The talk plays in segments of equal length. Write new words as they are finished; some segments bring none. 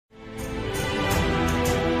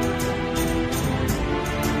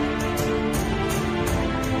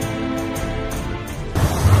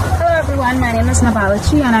everyone, my name is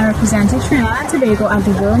Nabalachi and I represented Trinidad and Tobago at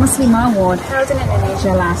the World Muslima Award held in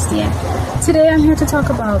Indonesia last year. Today I'm here to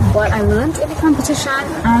talk about what I learned in the competition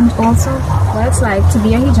and also what it's like to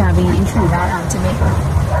be a hijabi in Trinidad and Tobago.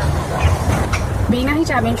 Being a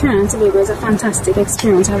hijabi in Trinidad and Tobago is a fantastic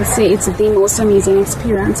experience. I would say it's the most amazing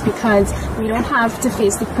experience because we don't have to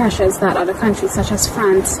face the pressures that other countries such as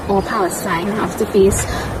France or Palestine have to face.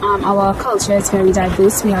 Our culture is very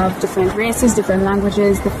diverse. We have different races, different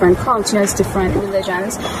languages, different cultures, different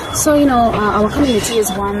religions. So, our community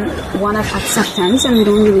is one of acceptance, and we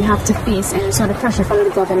don't really have to face any sort of pressure from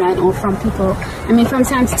the government or from people. I mean, from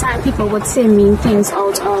time to time, people would say mean things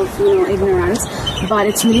out of, ignorance, but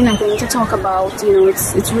it's really nothing to talk about.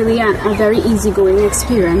 It's really a very easygoing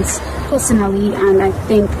experience, personally, and I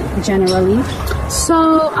think generally.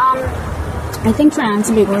 So, I think Trinidad and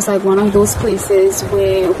Tobago is like one of those places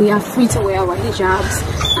where we are free to wear our hijabs,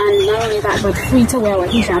 and not only that, but free to wear our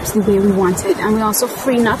hijabs the way we want it, and we're also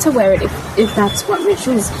free not to wear it if that's what we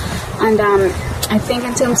choose. And I think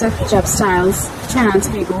in terms of hijab styles, Trinidad and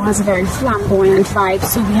Tobago has a very flamboyant vibe,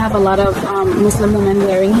 so we have a lot of Muslim women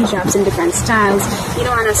wearing hijabs in different styles.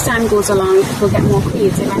 And as time goes along, people get more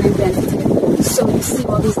creative and inventive, so you see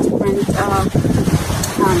all these different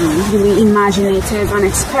really imaginative and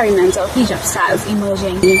experimental hijab styles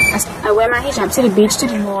emerging. I wear my hijab to the beach, to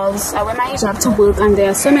the malls. I wear my hijab to work, and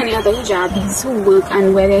there are so many other hijabis who work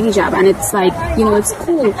and wear their hijab, and it's like, it's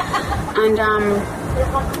cool. And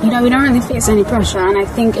we don't really face any pressure, and I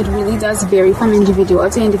think it really does vary from individual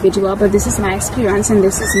to individual, but this is my experience and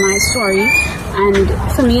this is my story, and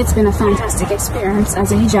for me it's been a fantastic experience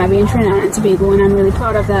as a hijabi in Trinidad and Tobago, and I'm really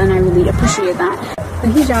proud of that and I really appreciate that. The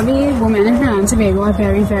hijabi women in Trinidad and Tobago are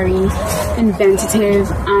very, very inventive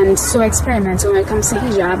and so experimental when it comes to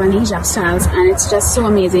hijab and hijab styles, and it's just so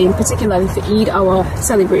amazing, particularly for Eid, our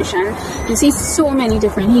celebration. You see so many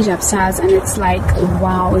different hijab styles, and it's like,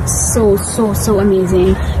 wow, it's so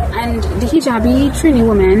amazing. And the hijabi Trini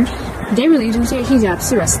women, they really do take hijab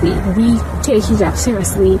seriously. We take hijab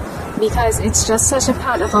seriously because it's just such a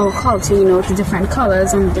part of our culture, the different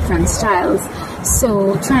colors and different styles.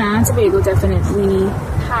 So Trinidad and Tobago definitely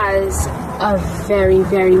has a very,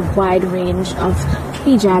 very wide range of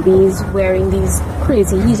hijabis wearing these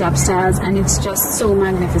crazy hijab styles, and it's just so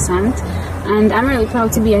magnificent. And I'm really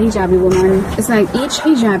proud to be a hijabi woman. It's like each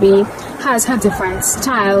hijabi has her different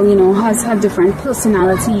style, has her different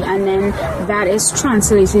personality, and then that is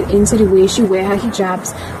translated into the way she wears her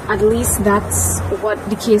hijabs. At least that's what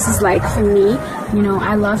the case is like for me.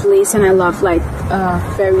 I love lace and I love like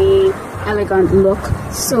very elegant look.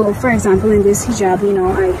 So for example, in this hijab,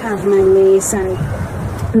 I have my lace and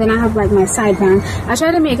then I have like my side band. I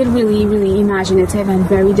try to make it really, really imaginative and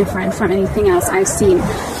very different from anything else I've seen.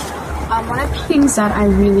 One of the things that I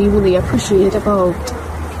really, really appreciate about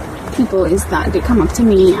people is that they come up to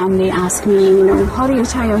me and they ask me, how do you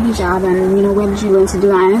tie your hijab, and when did you learn to do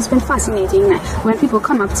that? And it's been fascinating that when people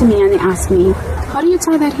come up to me and they ask me, how do you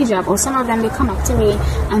tie that hijab? Or some of them, they come up to me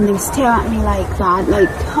and they stare at me like that, like,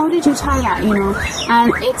 how did you tie that,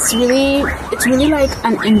 And it's really like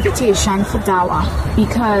an invitation for dawah,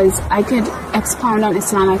 because I could expound on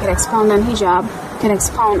Islam, I could expound on hijab, I could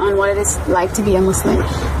expound on what it is like to be a Muslim,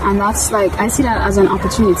 and that's like, I see that as an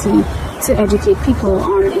opportunity to educate people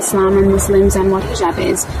on Islam and Muslims and what hijab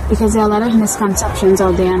is, because there are a lot of misconceptions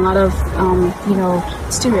out there and a lot of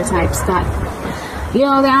stereotypes that they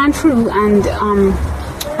aren't true, and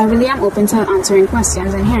I really am open to answering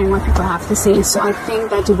questions and hearing what people have to say. So I think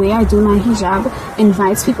that the way I do my hijab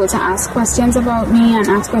invites people to ask questions about me and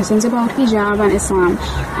ask questions about hijab and Islam,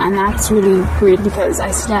 and that's really great because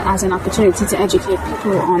I see that as an opportunity to educate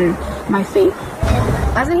people on my faith.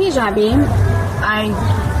 As a hijabi,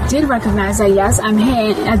 I did recognize that yes, I'm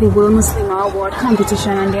here at the World Muslima Award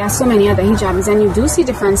competition, and there are so many other hijabis, and you do see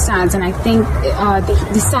different styles, and I think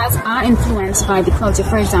the styles are influenced by the culture.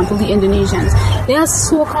 For example, the Indonesians, they are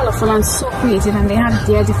so colorful and so creative, and they have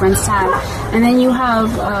their different style. And then you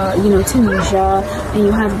have Tunisia, and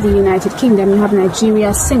you have the United Kingdom, you have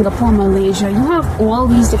Nigeria, Singapore, Malaysia. You have all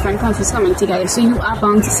these different countries coming together, so you are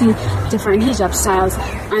bound to see different hijab styles.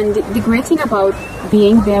 And the great thing about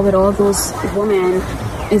being there with all those women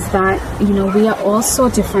is that, we are all so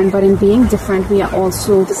different, but in being different, we are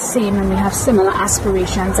also the same, and we have similar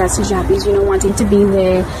aspirations as hijabis, wanting to be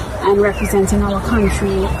there and representing our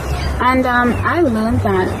country. And I learned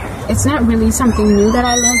that it's not really something new that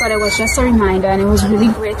I learned, but it was just a reminder, and it was really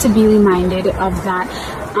great to be reminded of that.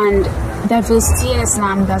 And diversity in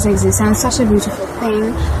Islam does exist, and it's such a beautiful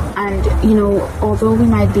thing. And although we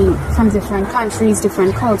might be from different countries,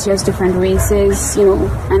 different cultures, different races,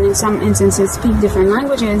 and in some instances speak different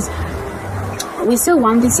languages, we still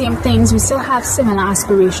want the same things. We still have similar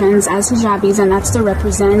aspirations as hijabis, and that's to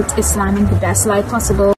represent Islam in the best light possible.